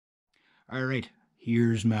All right,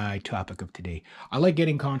 here's my topic of today. I like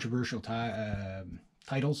getting controversial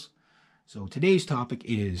titles. So today's topic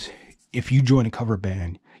is if you join a cover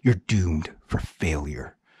band, you're doomed for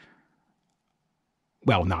failure.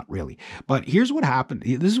 Well, not really. But here's what happened.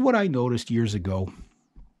 This is what I noticed years ago,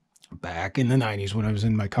 back in the 90s when I was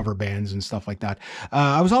in my cover bands and stuff like that.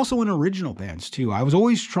 I was also in original bands too. I was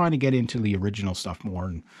always trying to get into the original stuff more.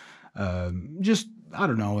 And just, I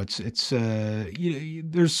don't know,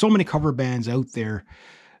 there's so many cover bands out there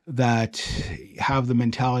that have the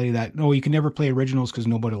mentality that no, you can never play originals because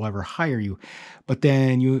nobody will ever hire you. But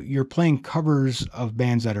then you're playing covers of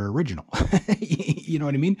bands that are original. You know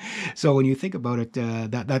what I mean? So when you think about it,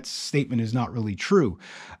 that statement is not really true.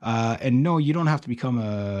 And no, you don't have to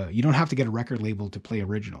you don't have to get a record label to play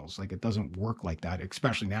originals. Like, it doesn't work like that,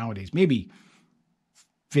 especially nowadays. Maybe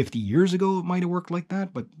 50 years ago it might have worked like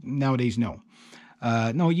that, but nowadays no.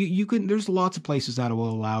 No, you can. There's lots of places that will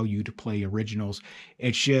allow you to play originals.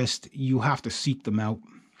 It's just you have to seek them out.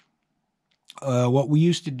 What we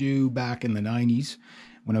used to do back in the 90s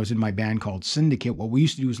when I was in my band called Syndicate, what we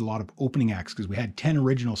used to do is a lot of opening acts because we had 10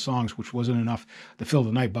 original songs, which wasn't enough to fill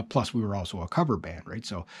the night. But plus, we were also a cover band, right?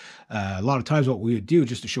 So a lot of times what we would do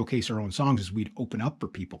just to showcase our own songs is we'd open up for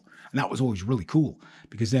people. And that was always really cool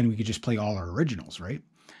because then we could just play all our originals, right?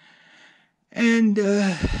 And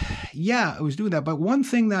yeah, I was doing that. But one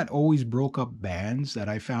thing that always broke up bands that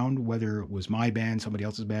I found, whether it was my band, somebody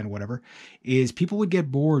else's band, whatever, is people would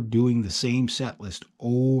get bored doing the same set list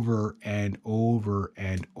over and over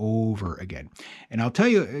and over again. And I'll tell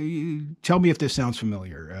you, tell me if this sounds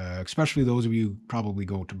familiar, especially those of you who probably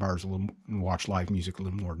go to bars a little and watch live music a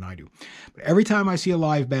little more than I do. But every time I see a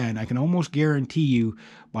live band, I can almost guarantee you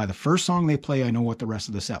by the first song they play, I know what the rest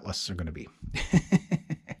of the set lists are going to be.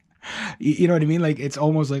 You know what I mean? Like, it's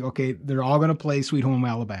almost like, okay, they're all going to play Sweet Home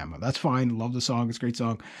Alabama. That's fine. Love the song. It's a great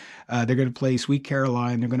song. They're going to play Sweet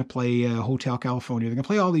Caroline. They're going to play Hotel California. They're going to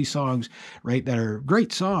play all these songs, right, that are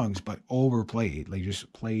great songs, but overplayed, like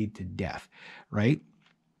just played to death, right?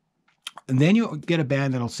 And then you'll get a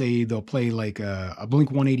band that'll say they'll play like a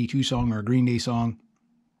Blink-182 song or a Green Day song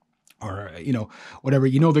or, whatever.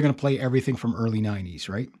 They're going to play everything from early 90s,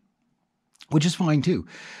 right? Which is fine too.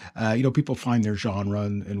 People find their genre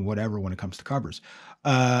and whatever when it comes to covers,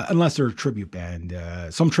 unless they're a tribute band.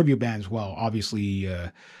 Some tribute bands, well, obviously,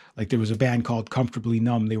 like there was a band called Comfortably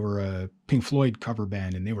Numb. They were a Pink Floyd cover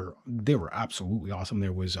band, and they were absolutely awesome.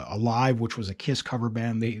 There was Alive, which was a Kiss cover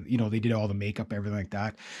band. They did all the makeup, everything like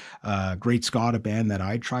that. Great Scott, a band that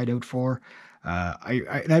I tried out for.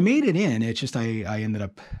 I made it in. It's just I ended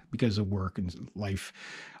up, because of work and life,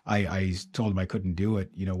 I told them I couldn't do it,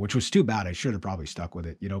 which was too bad. I should have probably stuck with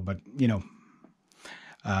it, but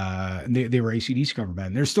they were AC/DC cover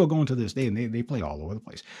band. They're still going to this day, and they play all over the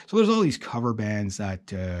place. So there's all these cover bands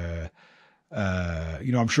that,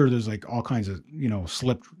 I'm sure there's like all kinds of,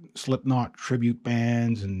 Slipknot tribute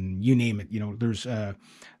bands and you name it. There's a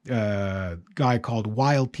guy called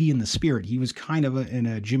Wild Tea in the Spirit. He was kind of in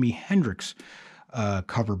a Jimi Hendrix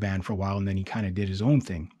cover band for a while, and then he kind of did his own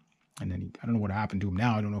thing. And then I don't know what happened to him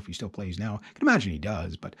now. I don't know if he still plays now. I can imagine he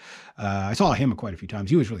does, but I saw him quite a few times.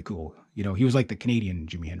 He was really cool. He was like the Canadian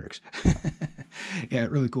Jimi Hendrix. Yeah,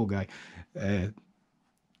 really cool guy.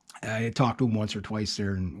 I talked to him once or twice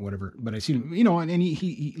there and whatever, but I seen him, and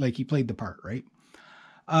he played the part, right?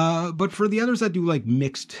 But for the others that do like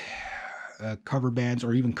mixed cover bands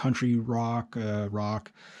or even country rock,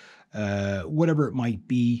 whatever it might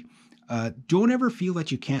be, don't ever feel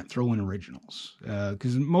that you can't throw in originals.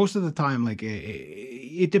 Because most of the time, like,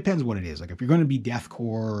 it depends what it is. Like, if you're going to be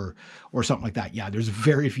deathcore or something like that, yeah, there's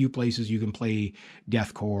very few places you can play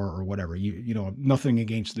deathcore or whatever. Nothing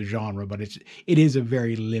against the genre, but it is a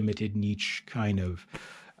very limited niche kind of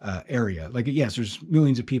area. Like, yes, there's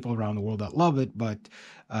millions of people around the world that love it, but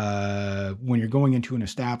when you're going into an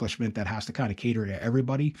establishment that has to kind of cater to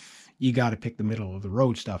everybody, you got to pick the middle of the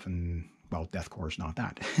road stuff. And well, deathcore is not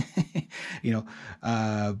that,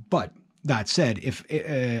 but that said, if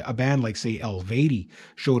a band like, say, Elvady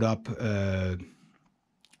showed up to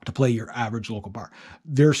play your average local bar,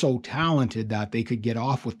 they're so talented that they could get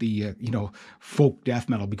off with the, folk death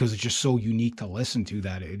metal because it's just so unique to listen to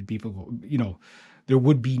that people, there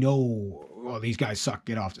would be no, well, these guys suck,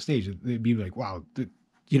 get off the stage. They'd be like, wow,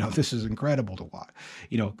 this is incredible to watch,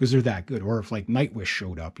 because they're that good. Or if like Nightwish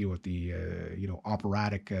showed up, with the,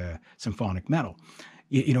 operatic symphonic metal,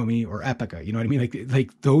 you know what I mean? Or Epica, you know what I mean?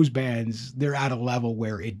 Like those bands, they're at a level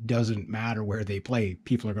where it doesn't matter where they play.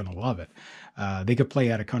 People are going to love it. They could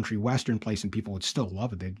play at a country western place and people would still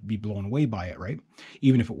love it. They'd be blown away by it, right?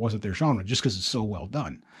 Even if it wasn't their genre, just because it's so well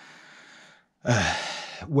done.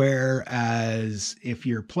 Whereas if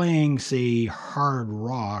you're playing, say, hard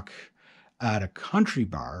rock at a country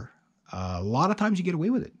bar, a lot of times you get away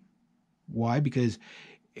with it. Why? Because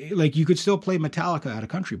like you could still play Metallica at a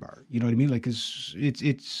country bar. You know what I mean? Like, it's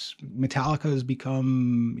Metallica has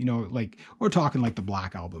become, like we're talking like the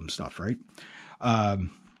Black Album stuff, right?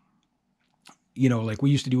 Um, like we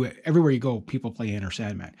used to do it everywhere you go, people play Enter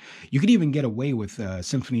Sandman. You could even get away with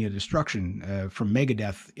Symphony of Destruction from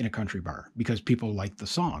Megadeth in a country bar because people like the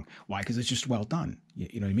song. Why? Because it's just well done.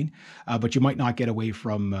 You know what I mean? But you might not get away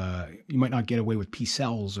with Peace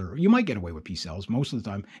Cells, or you might get away with Peace Cells most of the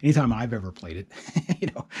time. Anytime I've ever played it,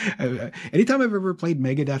 anytime I've ever played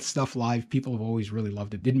Megadeth stuff live, people have always really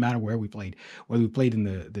loved it. Didn't matter where we played, whether we played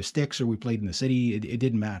in the sticks or we played in the city, it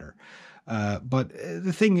didn't matter. But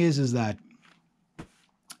the thing is that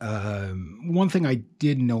one thing I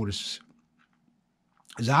did notice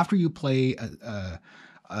is after you play,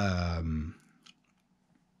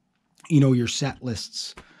 your set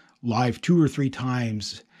lists live 2 or 3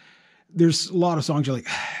 times, there's a lot of songs you're like,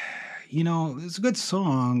 it's a good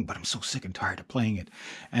song, but I'm so sick and tired of playing it.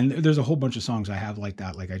 And there's a whole bunch of songs I have like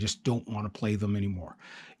that. Like, I just don't want to play them anymore,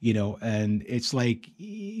 and it's like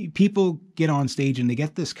people get on stage and they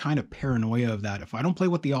get this kind of paranoia of that. If I don't play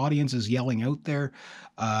what the audience is yelling out there,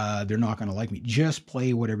 they're not going to like me. Just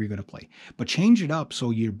play whatever you're going to play, but change it up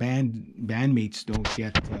so your bandmates don't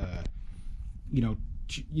get,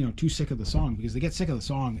 too sick of the song, because they get sick of the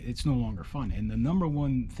song, it's no longer fun. And the number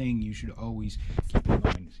one thing you should always keep in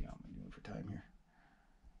mind is, how am I doing for time here?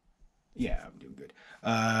 Yeah, I'm doing good.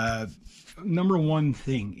 Number one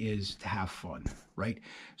thing is to have fun, right?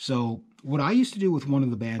 So what I used to do with one of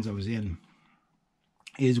the bands I was in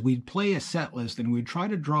is we'd play a set list and we'd try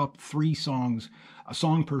to drop 3 songs, a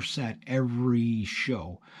song per set every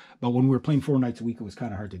show. But when we were playing 4 nights a week, it was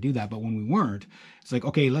kind of hard to do that. But when we weren't, it's like,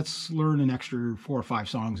 okay, let's learn an extra 4 or 5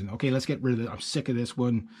 songs. And okay, let's get rid of it. I'm sick of this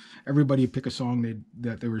one. Everybody pick a song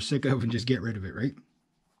that they were sick of and just get rid of it, right?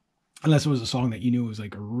 Unless it was a song that you knew was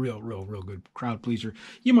like a real good crowd pleaser.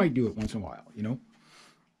 You might do it once in a while,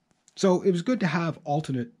 So it was good to have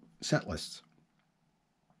alternate set lists.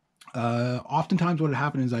 Oftentimes what would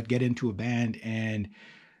happen is I'd get into a band and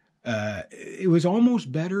it was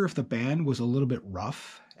almost better if the band was a little bit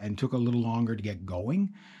rough and took a little longer to get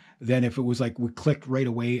going than if it was like we clicked right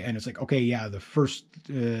away and it's like, okay, yeah, the first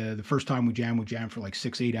time we jam for like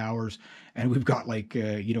 6-8 hours and we've got like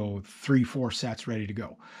 3-4 sets ready to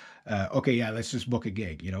go. Okay, yeah, let's just book a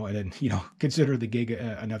gig, and then, consider the gig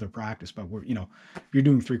another practice. But if you're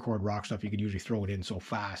doing 3-chord rock stuff, you could usually throw it in so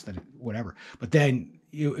fast that whatever. But then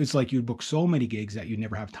it's like you'd book so many gigs that you'd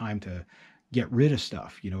never have time to get rid of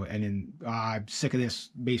stuff, and then I'm sick of this,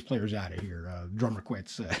 bass player's out of here, drummer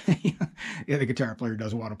quits, the guitar player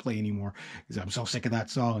doesn't want to play anymore because I'm so sick of that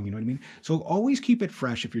song, you know what I mean? So always keep it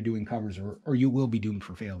fresh if you're doing covers, or you will be doomed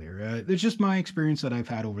for failure. It's just my experience that I've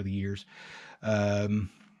had over the years.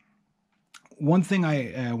 One thing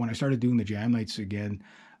when I started doing the jam nights again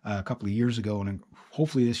a couple of years ago, and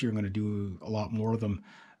hopefully this year I'm going to do a lot more of them,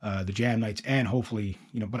 the jam nights, and hopefully,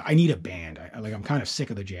 but I need a band. I'm kind of sick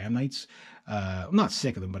of the jam nights. I'm not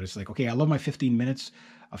sick of them, but it's like, okay, I love my 15 minutes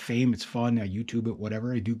of fame. It's fun. I YouTube it,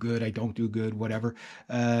 whatever. I do good. I don't do good, whatever.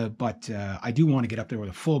 But I do want to get up there with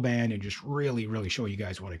a full band and just really, really show you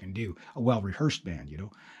guys what I can do. A well-rehearsed band,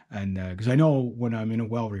 and because I know when I'm in a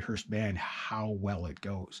well-rehearsed band, how well it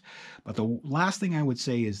goes. But the last thing I would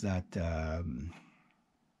say is that,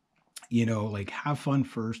 have fun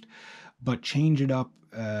first, but change it up.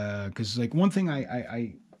 Because one thing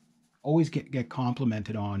I always get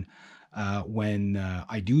complimented on when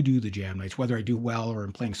I do the jam nights, whether I do well or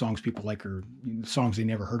I'm playing songs people like or songs they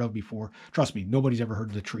never heard of before. Trust me, nobody's ever heard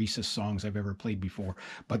of the Teresa's songs I've ever played before.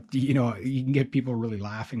 But, you can get people really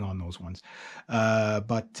laughing on those ones.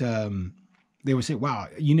 But they would say, wow,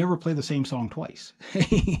 you never play the same song twice,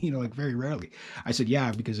 very rarely. I said,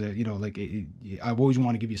 yeah, because, I always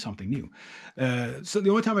want to give you something new. So the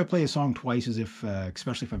only time I play a song twice is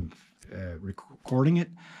especially if I'm recording it,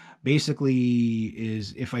 basically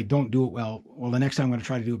is if I don't do it well, the next time I'm going to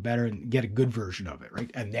try to do it better and get a good version of it,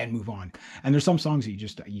 right? And then move on. And there's some songs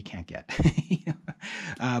that you can't get.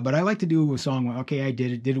 But I like to do a song, okay, I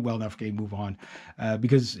did it well enough, okay, move on.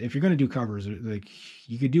 Because if you're going to do covers, like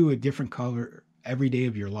you could do a different cover every day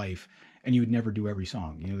of your life and you would never do every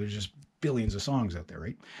song. There's just billions of songs out there,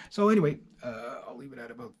 right? So anyway, I'll leave it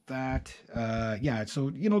at about that.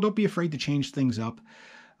 So, don't be afraid to change things up.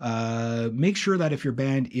 Make sure that if your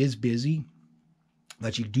band is busy,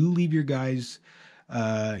 that you do leave your guys,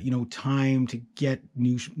 time to get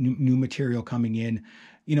new material coming in.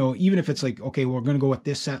 you know, even if it's like, okay, we're going to go with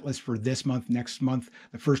this set list for this month, next month,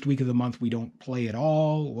 the first week of the month, we don't play at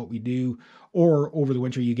all. What we do, or over the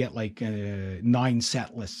winter, you get like 9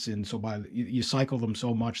 set lists. And so you cycle them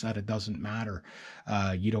so much that it doesn't matter.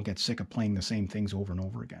 You don't get sick of playing the same things over and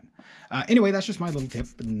over again. Anyway, that's just my little tip.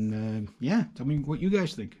 And yeah, tell me what you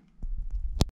guys think.